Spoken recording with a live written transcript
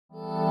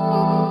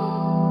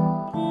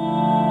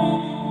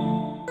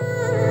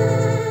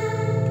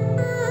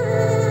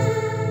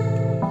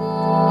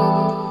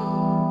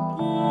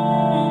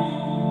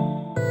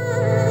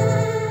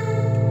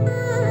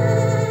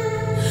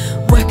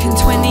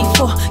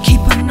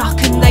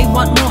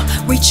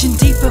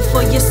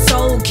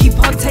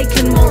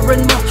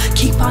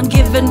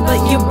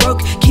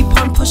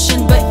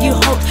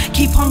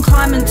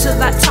to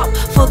that top.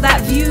 For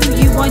that view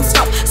you won't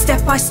stop.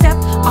 Step by step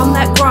on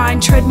that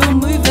grind, treadmill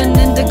moving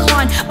in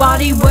decline.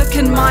 Body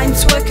working, mind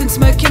twerking,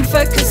 smirking,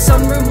 focus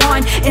on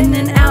rewind. In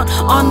and out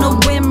on a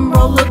whim,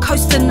 roller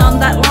coasting on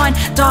that line.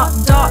 Dot,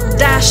 dot,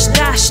 dash,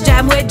 dash,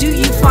 damn, where do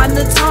you find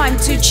the time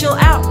to chill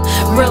out,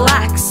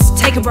 relax,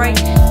 take a break,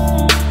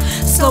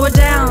 slow it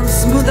down,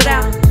 smooth it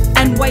out,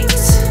 and wait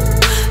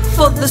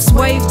for this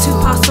wave to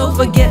pass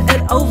over. Get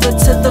it over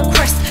to the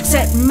crest,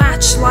 set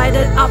match, light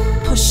it up,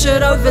 push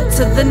it over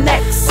to the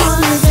next.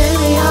 On a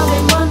daily I've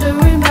been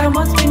wondering about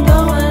what's been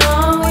going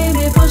on. We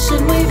be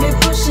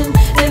pushing,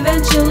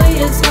 eventually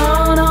it's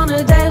gone. On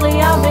a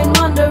daily I've been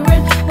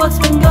wondering what's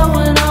been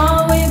going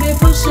on. We be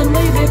pushing,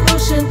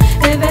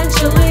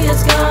 eventually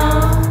it's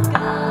gone.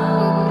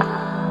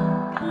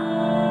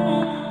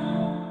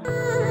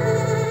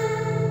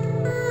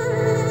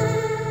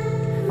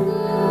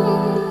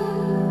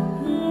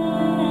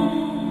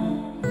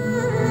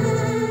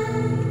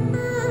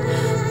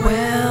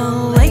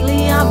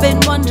 Been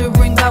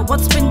wondering about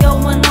what's been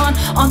going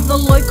on the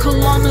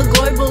local, on a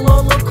global,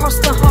 all across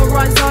the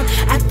horizon.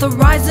 At the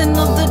rising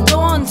of the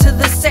dawn to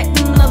the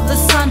setting of the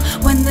sun,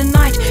 when the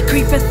night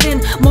creepeth in,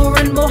 more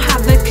and more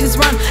havoc is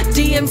run.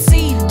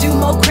 DMC, do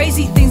more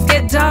crazy things,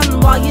 get done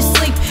while you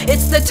sleep.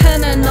 It's the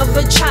turning of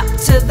a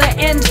chapter, the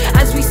end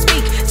as we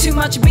speak. Too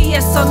much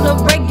BS on the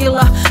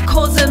regular,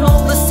 causing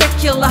all the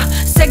secular,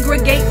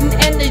 segregating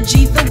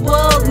energy. The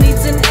world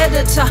needs an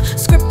editor,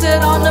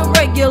 scripted on a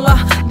regular,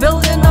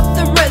 building up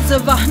the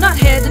reservoir, not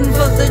heading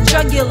for the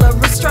jugular,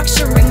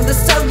 restructuring the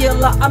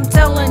cellular. I'm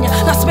telling you,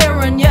 not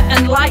sparing you,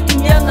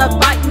 enlighten you, not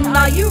biting.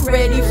 Are you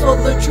ready for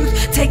the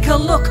truth? Take a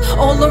look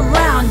all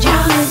around you.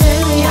 On a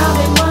daily I've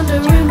been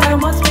wondering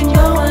about what's been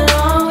going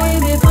on. We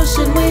be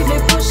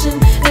pushing,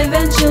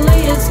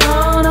 eventually it's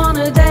gone. On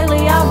a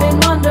daily I've been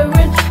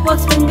wondering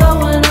what's been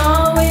going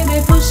on. We be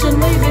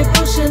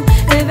pushing,